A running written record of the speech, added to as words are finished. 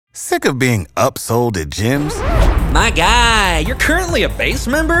Sick of being upsold at gyms? My guy, you're currently a base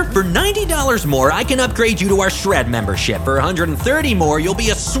member? For $90 more, I can upgrade you to our Shred membership. For $130 more, you'll be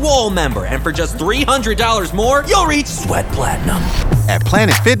a Swole member. And for just $300 more, you'll reach Sweat Platinum. At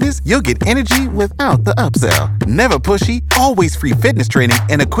Planet Fitness, you'll get energy without the upsell. Never pushy, always free fitness training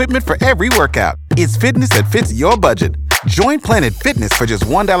and equipment for every workout. It's fitness that fits your budget. Join Planet Fitness for just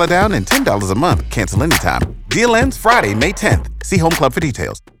 $1 down and $10 a month. Cancel anytime. Deal ends Friday, May 10th. See Home Club for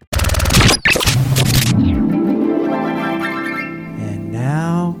details. And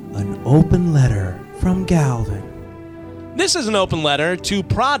now, an open letter from Galvin. This is an open letter to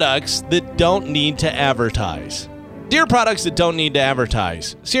products that don't need to advertise. Dear products that don't need to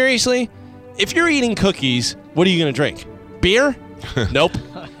advertise. Seriously? If you're eating cookies, what are you going to drink? Beer? Nope.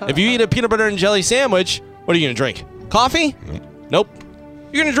 If you eat a peanut butter and jelly sandwich, what are you going to drink? Coffee? Nope.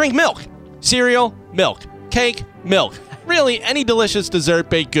 You're going to drink milk. Cereal? Milk. Cake? Milk. Really, any delicious dessert,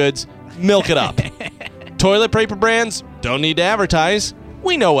 baked goods, milk it up. Toilet paper brands don't need to advertise.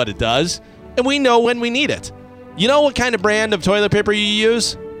 We know what it does, and we know when we need it. You know what kind of brand of toilet paper you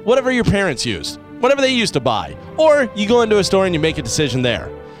use? Whatever your parents used. Whatever they used to buy. Or you go into a store and you make a decision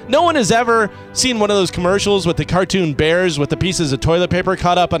there. No one has ever seen one of those commercials with the cartoon bears with the pieces of toilet paper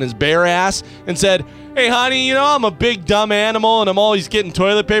caught up on his bare ass and said, "Hey, honey, you know I'm a big dumb animal and I'm always getting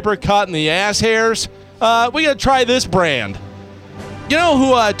toilet paper caught in the ass hairs. We gotta try this brand." You know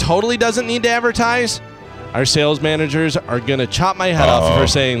who totally doesn't need to advertise? Our sales managers are gonna chop my head off for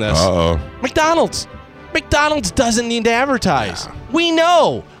saying this. McDonald's. McDonald's doesn't need to advertise. We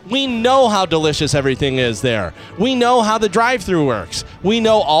know. We know how delicious everything is there. We know how the drive-thru works. We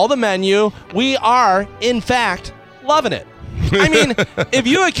know all the menu. We are, in fact, loving it. I mean, if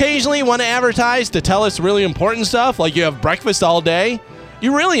you occasionally want to advertise to tell us really important stuff, like you have breakfast all day,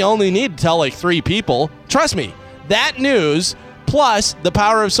 you really only need to tell like 3 people. Trust me, that news plus the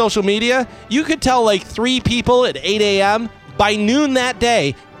power of social media, you could tell like 3 people at 8 a.m. By noon that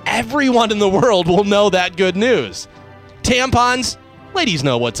day, everyone in the world will know that good news. Tampons, ladies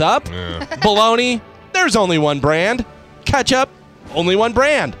know what's up. Bologna, there's only one brand. Ketchup, only one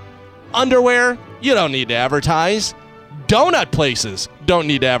brand. Underwear, you don't need to advertise. Donut places don't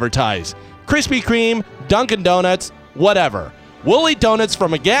need to advertise. Krispy Kreme, Dunkin' Donuts, whatever. We'll eat donuts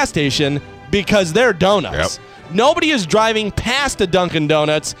from a gas station because they're donuts. Yep. Nobody is driving past a Dunkin'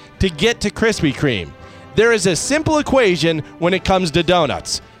 Donuts to get to Krispy Kreme. There is a simple equation when it comes to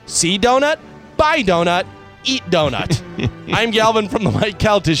donuts. See donut, buy donut, eat donut. I'm Galvin from the Mike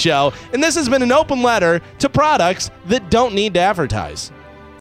Calta Show, and this has been an open letter to products that don't need to advertise.